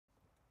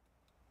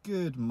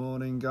Good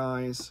morning,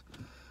 guys.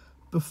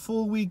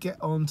 Before we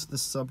get on to the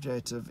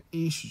subject of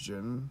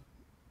estrogen,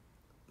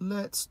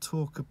 let's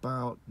talk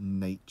about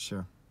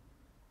nature.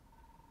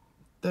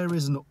 There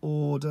is an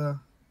order,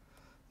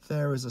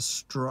 there is a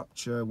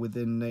structure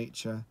within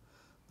nature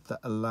that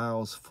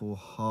allows for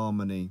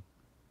harmony.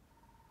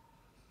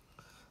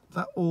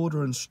 That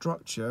order and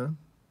structure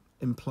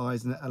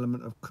implies an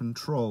element of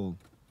control.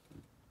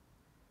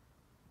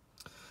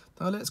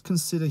 Now let's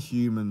consider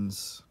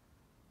humans.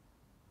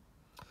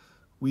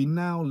 We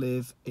now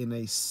live in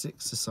a sick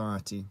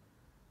society.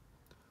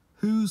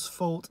 Whose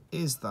fault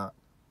is that?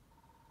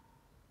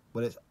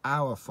 Well, it's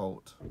our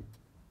fault.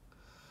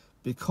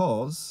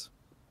 Because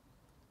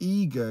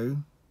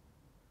ego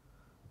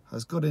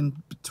has got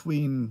in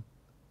between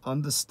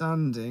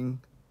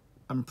understanding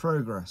and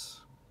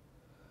progress.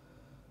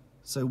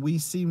 So we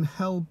seem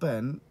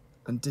hell-bent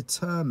and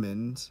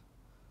determined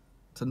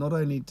to not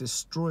only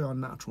destroy our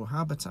natural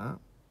habitat,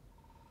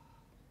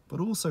 but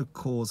also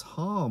cause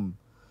harm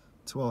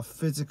to our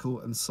physical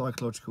and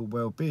psychological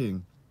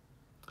well-being.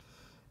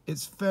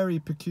 It's very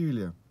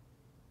peculiar.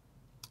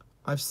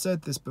 I've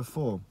said this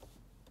before.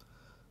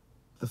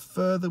 The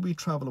further we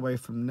travel away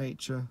from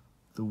nature,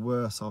 the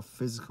worse our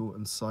physical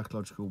and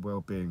psychological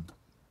well-being.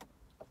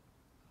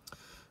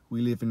 We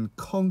live in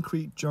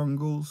concrete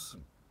jungles.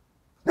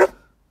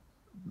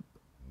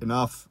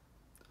 Enough.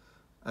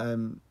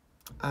 And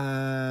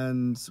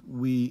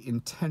we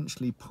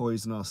intentionally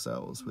poison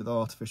ourselves with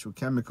artificial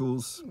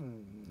chemicals.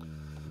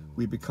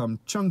 We become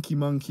chunky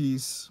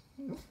monkeys.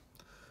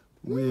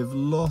 We have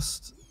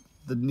lost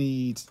the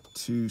need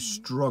to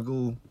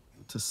struggle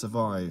to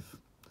survive.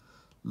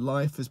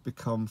 Life has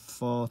become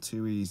far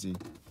too easy.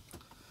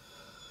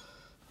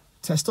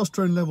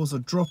 Testosterone levels are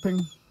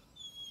dropping.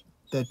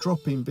 They're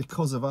dropping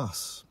because of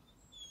us.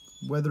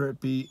 Whether it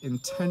be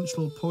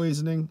intentional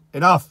poisoning,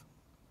 enough,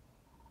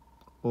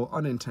 or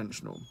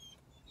unintentional,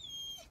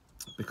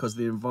 because of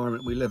the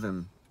environment we live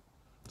in.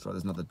 Sorry,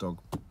 there's another dog.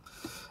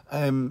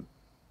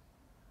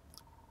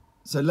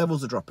 So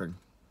levels are dropping.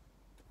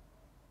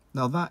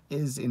 Now that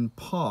is in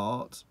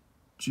part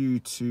due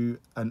to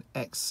an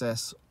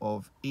excess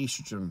of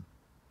estrogen,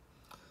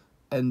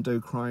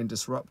 endocrine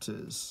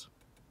disruptors,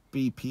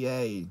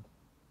 BPA,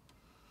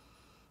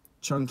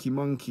 chunky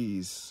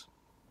monkeys.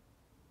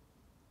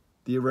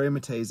 The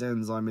aromatase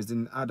enzyme is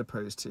in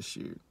adipose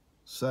tissue.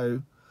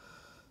 So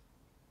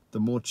the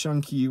more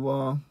chunky you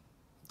are,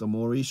 the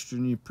more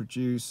estrogen you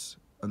produce,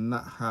 and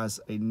that has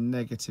a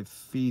negative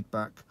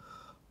feedback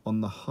on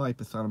the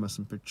hypothalamus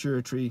and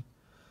pituitary,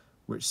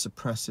 which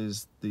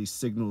suppresses the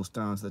signals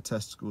down to the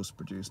testicles to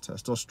produce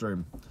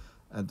testosterone,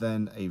 and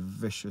then a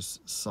vicious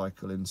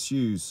cycle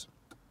ensues.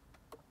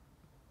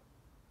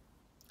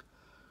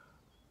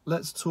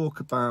 Let's talk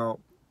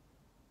about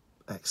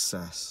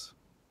excess.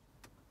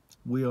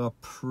 We are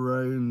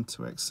prone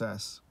to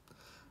excess,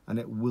 and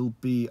it will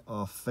be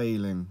our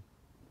failing.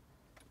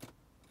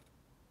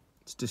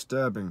 It's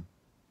disturbing.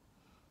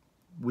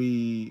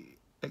 We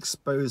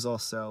expose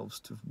ourselves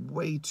to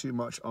way too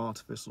much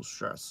artificial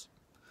stress.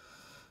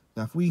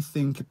 Now, if we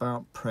think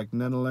about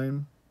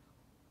pregnenolone,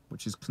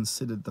 which is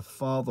considered the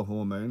father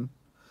hormone,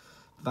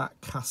 that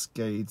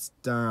cascades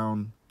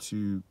down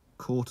to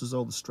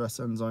cortisol, the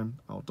stress enzyme,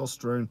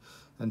 aldosterone,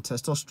 and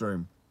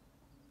testosterone.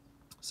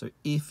 So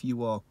if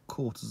you are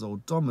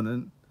cortisol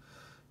dominant,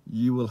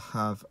 you will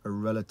have a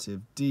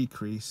relative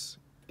decrease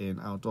in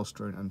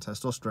aldosterone and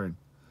testosterone.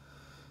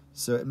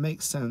 So it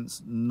makes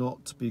sense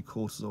not to be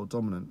cortisol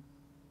dominant.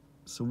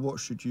 So what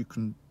should you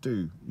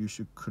do? You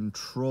should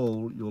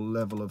control your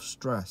level of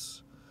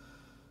stress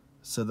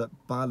so that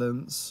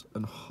balance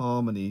and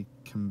harmony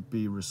can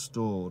be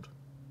restored.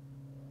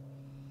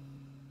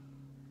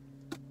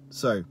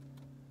 So,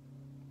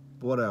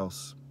 what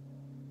else?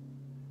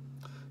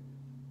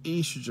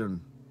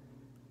 Estrogen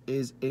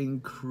is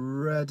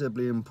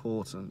incredibly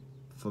important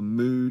for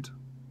mood,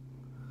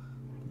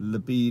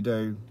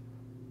 libido,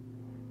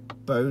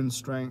 bone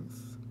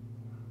strength,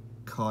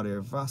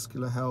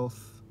 cardiovascular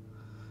health,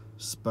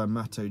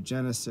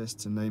 spermatogenesis,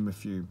 to name a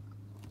few.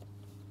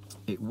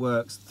 It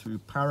works through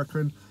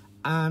paracrine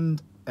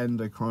and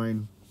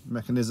endocrine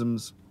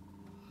mechanisms,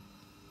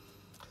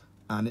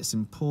 and its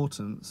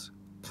importance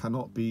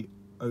cannot be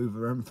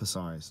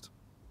overemphasized.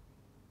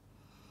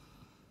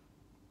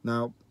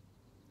 Now,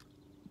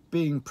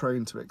 being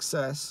prone to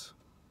excess,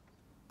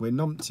 we're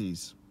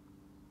numpties.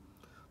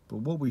 But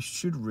what we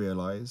should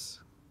realize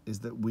is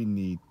that we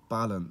need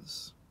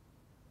balance.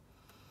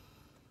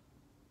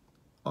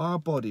 Our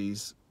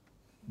bodies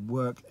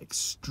work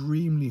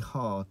extremely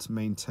hard to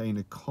maintain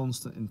a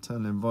constant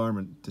internal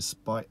environment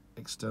despite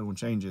external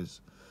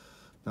changes.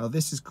 Now,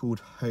 this is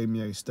called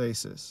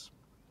homeostasis.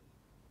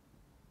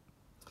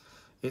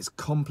 It's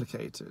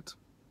complicated,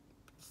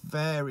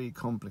 very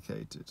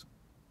complicated,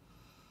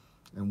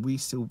 and we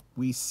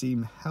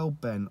seem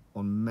hell-bent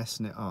on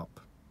messing it up.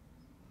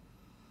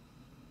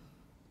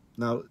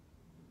 Now,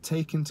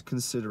 take into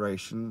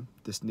consideration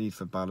this need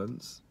for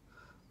balance,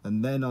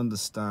 and then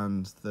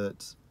understand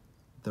that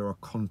there are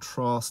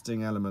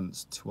contrasting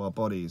elements to our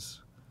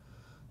bodies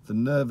the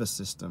nervous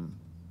system,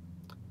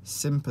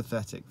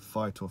 sympathetic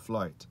fight or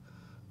flight,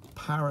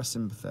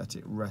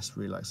 parasympathetic rest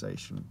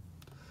relaxation,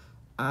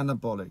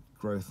 anabolic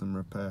growth and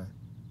repair,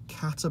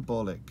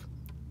 catabolic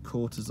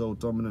cortisol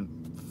dominant,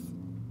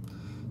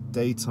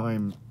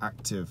 daytime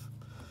active.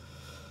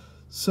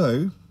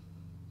 So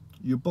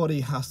your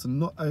body has to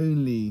not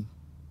only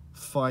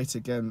fight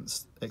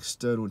against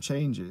external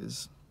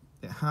changes,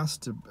 it has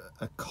to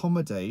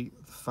accommodate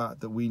the fact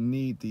that we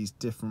need these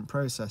different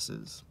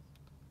processes.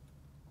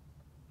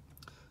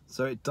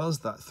 So it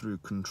does that through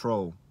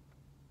control.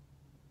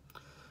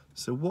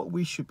 So what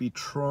we should be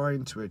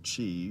trying to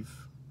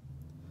achieve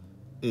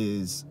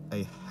is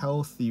a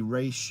healthy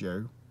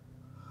ratio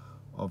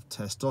of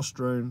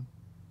testosterone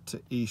to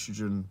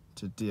estrogen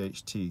to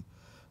DHT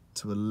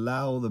to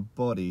allow the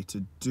body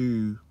to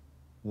do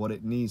what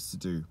it needs to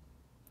do.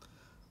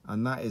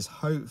 And that is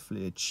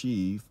hopefully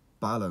achieve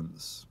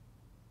balance.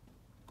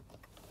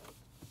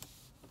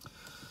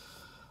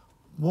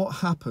 What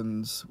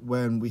happens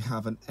when we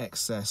have an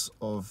excess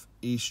of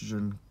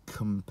estrogen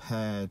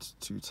compared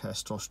to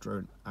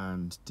testosterone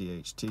and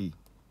DHT?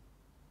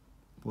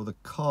 Well, the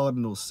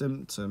cardinal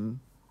symptom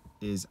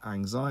is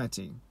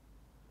anxiety.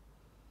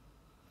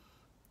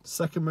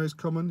 Second most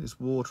common is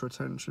water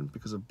retention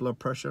because of blood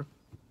pressure.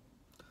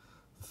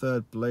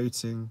 Third,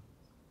 bloating.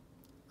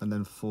 And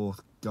then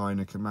fourth,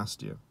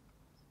 gynecomastia.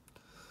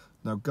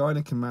 Now,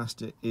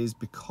 gynecomastia is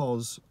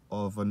because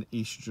of an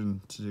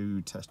estrogen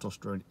to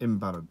testosterone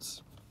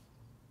imbalance.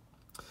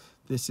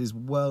 This is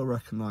well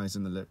recognized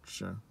in the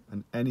literature,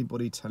 and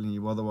anybody telling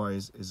you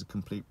otherwise is a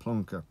complete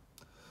plonker.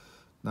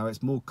 Now,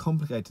 it's more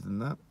complicated than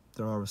that.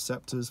 There are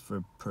receptors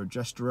for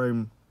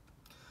progesterone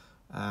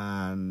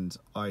and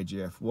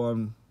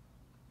IGF-1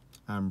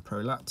 and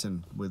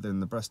prolactin within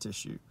the breast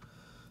tissue.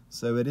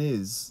 So it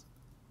is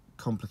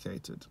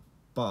complicated,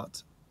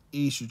 but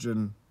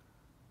estrogen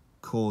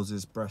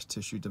causes breast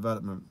tissue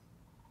development.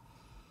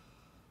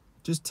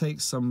 Just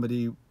take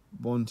somebody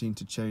wanting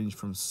to change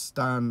from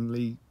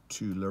Stanley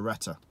to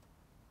Loretta.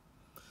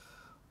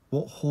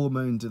 What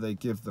hormone do they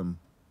give them?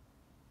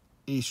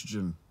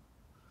 Estrogen.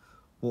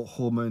 What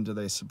hormone do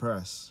they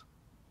suppress?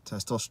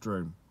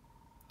 Testosterone.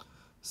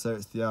 So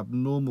it's the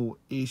abnormal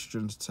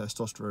estrogen to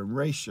testosterone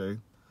ratio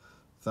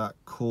that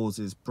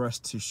causes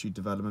breast tissue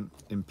development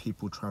in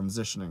people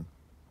transitioning.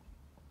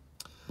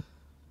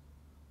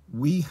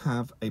 We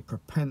have a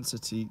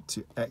propensity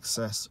to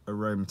excess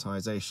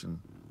aromatization.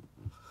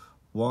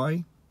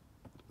 Why?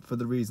 For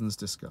the reasons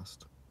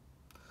discussed.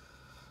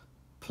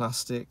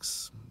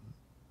 Plastics,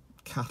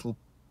 cattle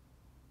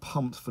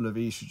pumped full of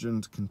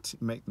estrogen to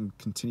make them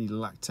continue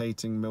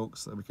lactating milk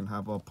so that we can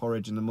have our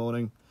porridge in the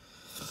morning.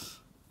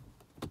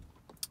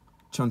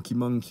 Chunky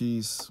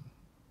monkeys,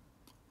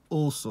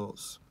 all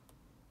sorts.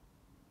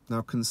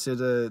 Now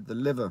consider the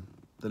liver.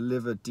 The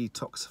liver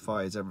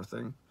detoxifies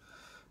everything.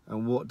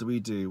 And what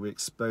do? We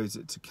expose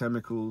it to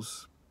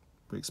chemicals,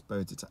 we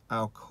expose it to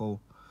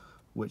alcohol,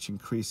 which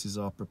increases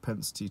our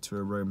propensity to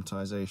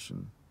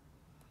aromatization.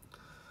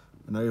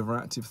 An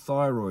overactive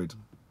thyroid.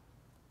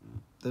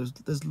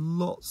 There's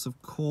lots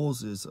of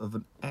causes of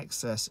an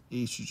excess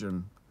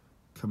estrogen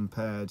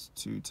compared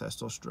to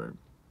testosterone.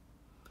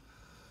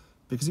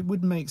 Because it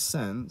would make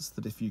sense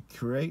that if you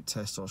create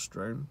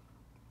testosterone,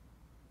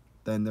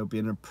 then there'll be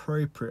an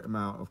appropriate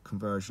amount of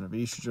conversion of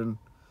estrogen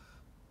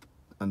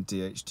and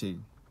DHT.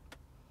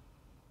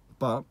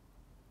 But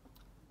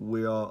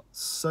we are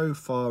so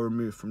far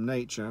removed from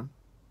nature,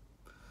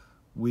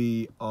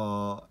 we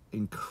are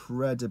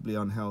incredibly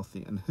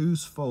unhealthy. And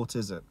whose fault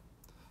is it?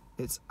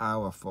 It's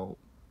our fault.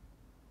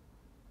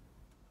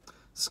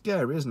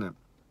 Scary, isn't it?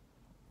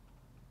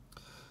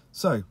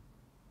 So,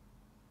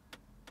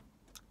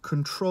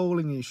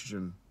 controlling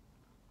estrogen.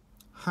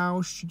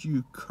 How should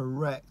you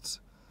correct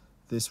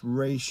this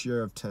ratio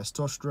of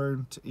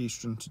testosterone to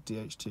estrogen to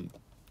DHT?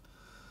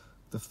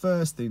 The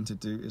first thing to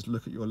do is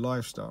look at your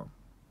lifestyle.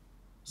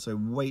 So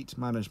weight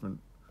management.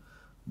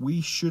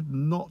 We should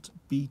not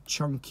be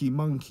chunky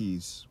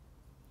monkeys.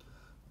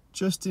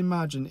 Just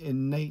imagine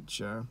in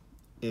nature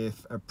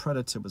if a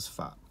predator was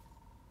fat.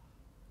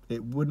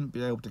 It wouldn't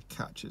be able to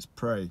catch its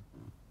prey.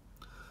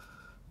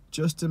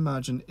 Just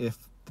imagine if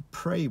the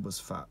prey was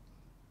fat.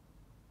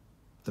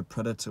 The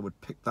predator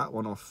would pick that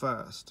one off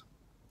first.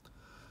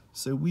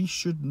 So we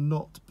should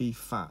not be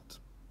fat.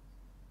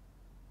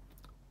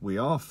 We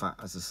are fat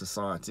as a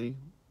society.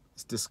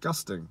 It's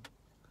disgusting.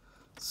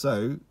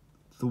 So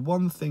the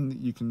one thing that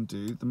you can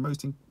do, the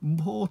most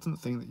important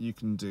thing that you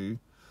can do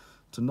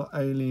to not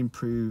only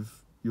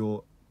improve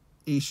your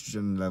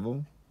estrogen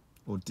level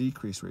or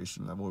decrease your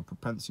estrogen level or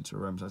propensity to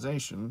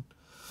aromatization,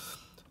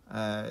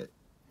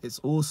 it's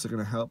also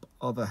going to help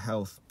other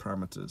health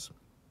parameters.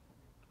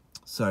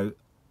 So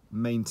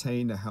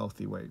maintain a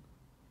healthy weight.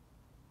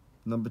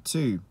 Number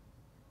 2,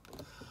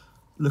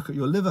 look at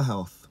your liver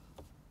health.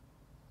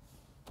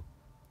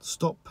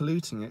 Stop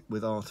polluting it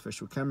with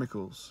artificial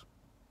chemicals.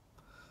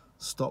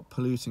 Stop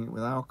polluting it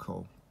with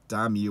alcohol.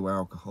 Damn you,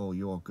 alcohol,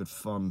 you're good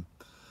fun.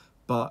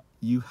 But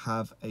you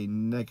have a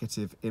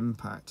negative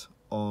impact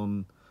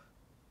on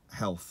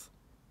health.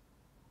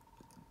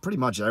 pretty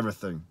much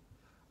everything.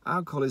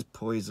 Alcohol is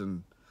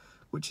poison,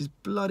 which is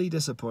bloody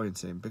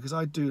disappointing because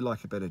I do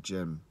like a bit of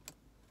gin.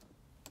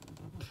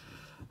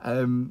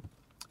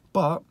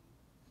 But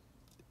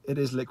it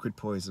is liquid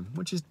poison,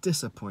 which is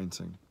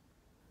disappointing.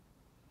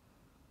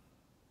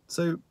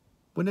 So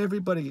when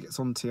everybody gets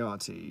on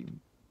TRT,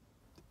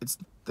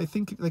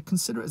 they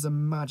consider it as a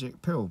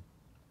magic pill.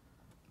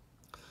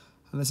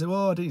 And they say,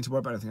 well, I don't need to worry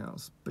about anything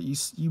else. But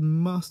you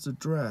must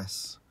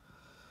address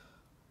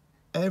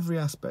every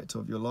aspect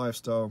of your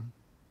lifestyle,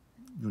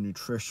 your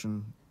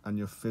nutrition, and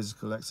your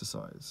physical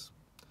exercise.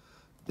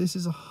 This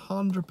is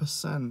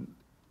 100%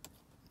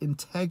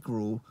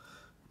 integral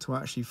to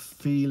actually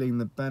feeling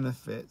the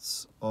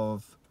benefits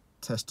of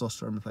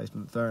testosterone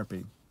replacement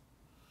therapy.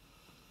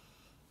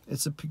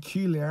 It's a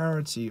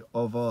peculiarity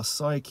of our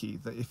psyche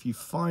that if you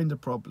find a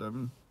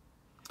problem,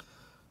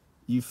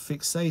 you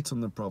fixate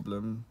on the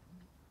problem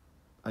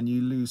and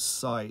you lose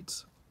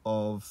sight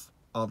of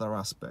other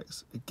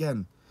aspects.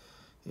 Again,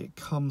 it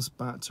comes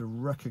back to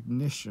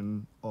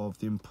recognition of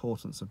the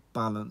importance of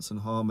balance and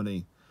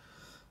harmony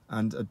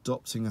and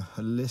adopting a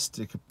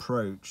holistic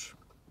approach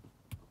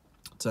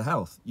to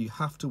health. You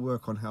have to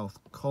work on health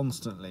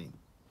constantly.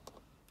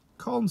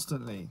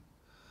 Constantly.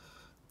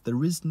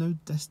 There is no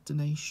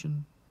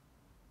destination.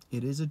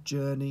 It is a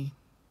journey.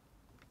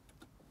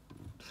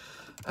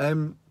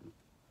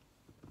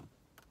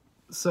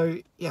 So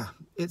yeah,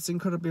 it's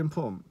incredibly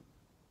important.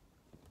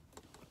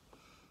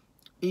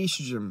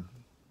 Estrogen.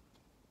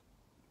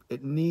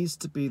 It needs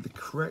to be the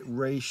correct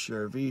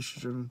ratio of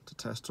estrogen to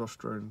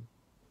testosterone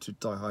to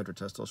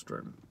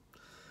dihydrotestosterone.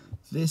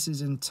 This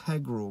is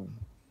integral.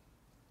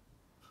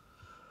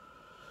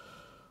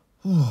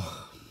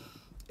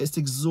 It's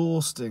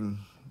exhausting.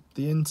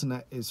 The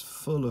internet is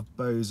full of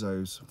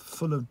bozos,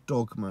 full of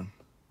dogma.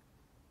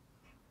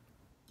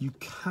 You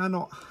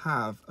cannot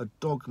have a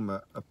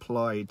dogma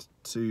applied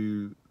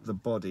to the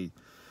body.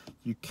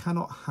 You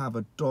cannot have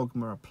a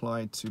dogma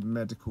applied to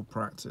medical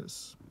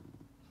practice.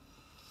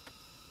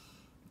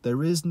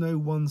 There is no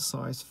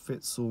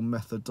one-size-fits-all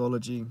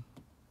methodology.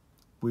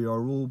 We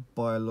are all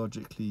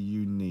biologically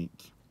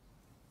unique.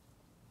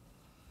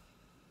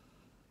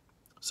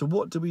 So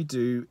what do we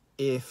do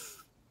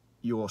if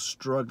you're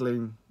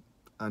struggling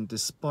and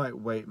despite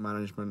weight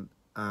management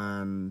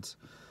and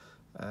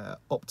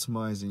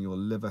optimizing your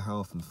liver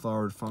health and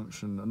thyroid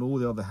function and all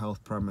the other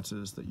health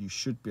parameters that you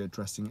should be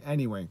addressing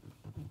anyway?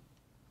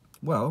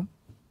 Well,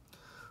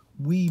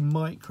 we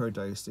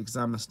microdose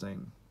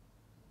Exemestane.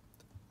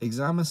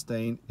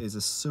 Exemestane is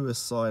a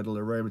suicidal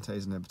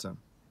aromatase inhibitor.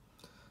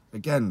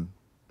 Again,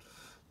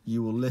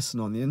 you will listen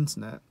on the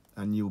internet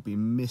and you will be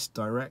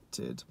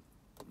misdirected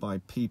by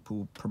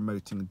people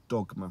promoting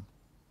dogma.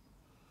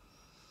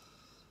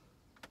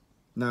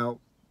 Now,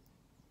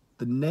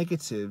 the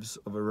negatives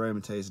of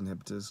aromatase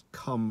inhibitors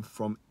come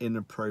from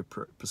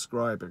inappropriate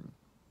prescribing.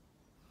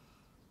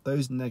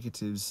 Those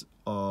negatives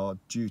are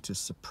due to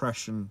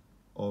suppression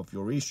of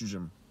your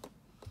estrogen.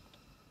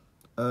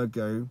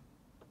 Ergo,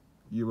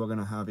 you are going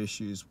to have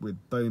issues with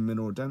bone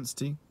mineral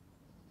density.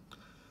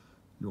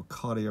 Your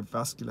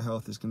cardiovascular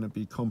health is going to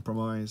be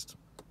compromised.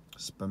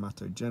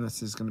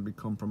 Spermatogenesis is going to be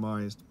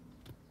compromised.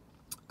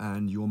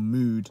 And your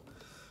mood,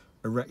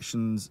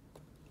 erections,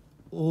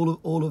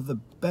 all of the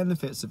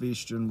benefits of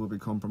estrogen will be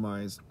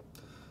compromised.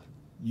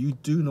 You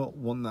do not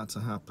want that to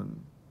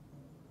happen.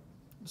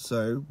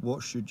 So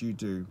what should you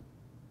do?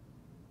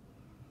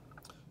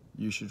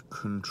 You should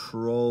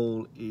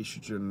control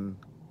estrogen,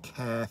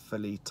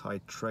 carefully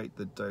titrate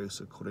the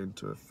dose according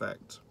to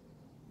effect.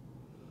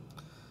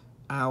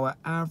 Our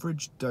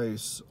average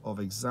dose of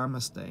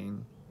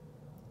Exemestane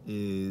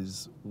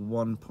is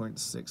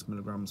 1.6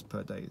 milligrams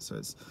per day. So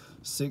it's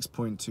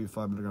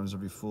 6.25 milligrams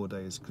every 4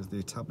 days because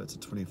the tablets are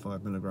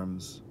 25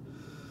 milligrams.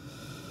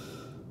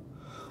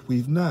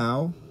 We've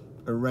now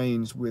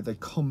arranged with a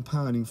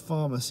compounding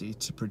pharmacy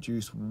to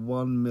produce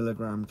 1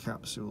 milligram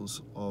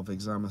capsules of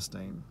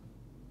Exemestane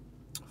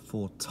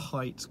for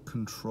tight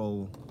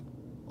control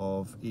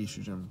of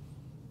estrogen.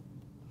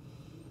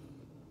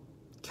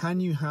 Can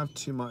you have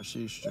too much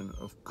estrogen?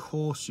 Of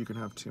course you can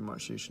have too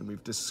much estrogen.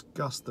 We've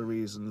discussed the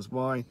reasons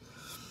why.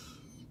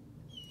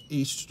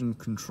 Estrogen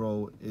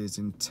control is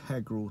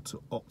integral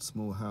to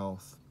optimal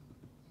health.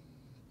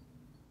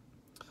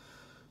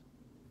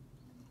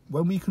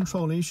 When we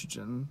control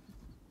estrogen,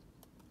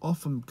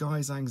 often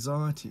guys'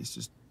 anxiety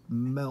just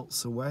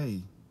melts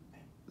away.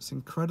 It's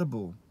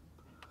incredible.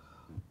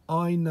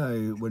 I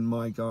know when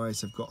my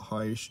guys have got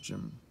high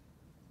estrogen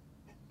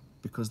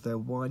because they're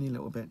whiny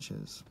little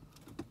bitches.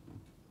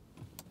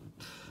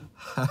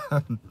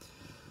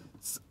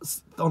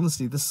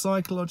 Honestly, the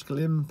psychological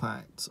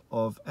impact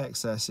of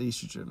excess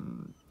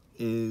estrogen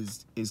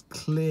is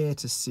clear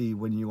to see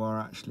when you are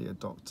actually a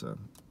doctor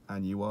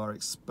and you are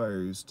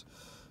exposed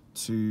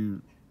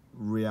to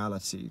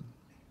reality.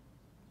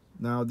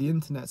 Now, the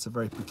internet's a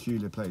very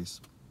peculiar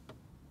place.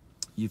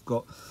 You've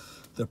got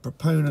the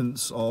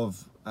proponents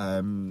of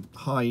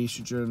high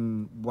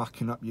estrogen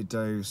whacking up your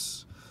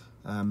dose,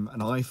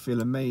 and I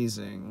feel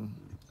amazing.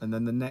 And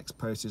then the next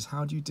post is,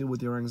 how do you deal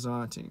with your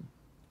anxiety?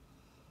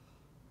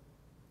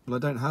 Well, I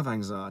don't have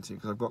anxiety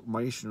because I've got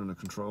my estrogen under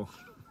control.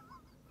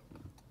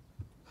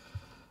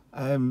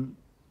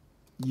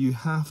 You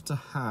have to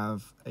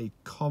have a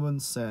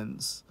common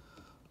sense,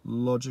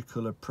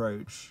 logical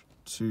approach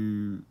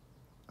to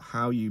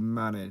how you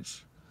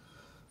manage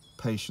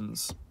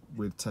patients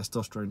with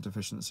testosterone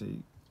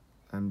deficiency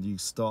and you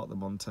start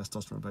them on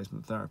testosterone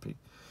replacement therapy.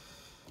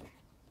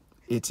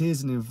 It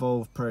is an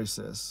involved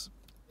process.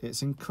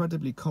 It's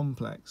incredibly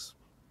complex.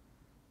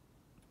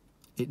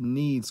 It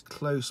needs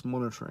close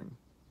monitoring.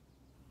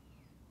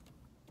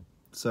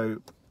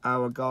 So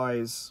our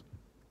guys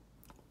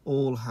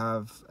all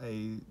have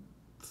a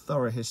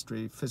thorough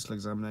history, physical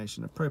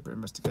examination, appropriate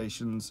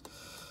investigations.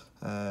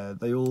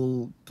 They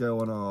all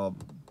go on our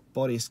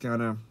body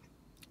scanner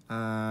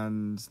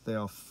and they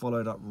are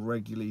followed up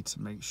regularly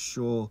to make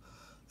sure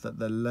that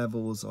their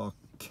levels are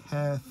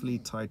carefully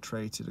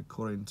titrated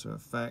according to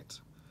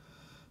effect,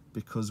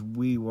 because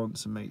we want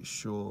to make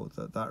sure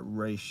that that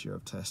ratio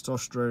of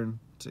testosterone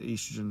to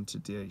estrogen to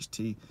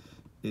DHT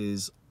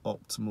is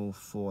optimal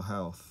for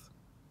health.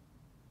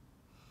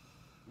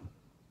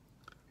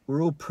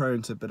 We're all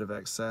prone to a bit of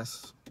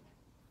excess.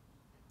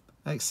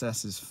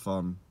 Excess is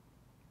fun,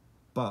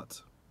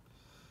 but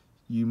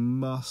you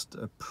must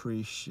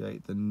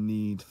appreciate the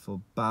need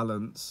for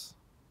balance,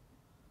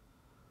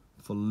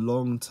 for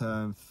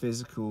long-term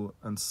physical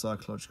and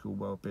psychological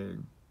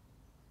well-being.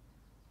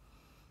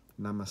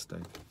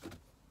 Namaste.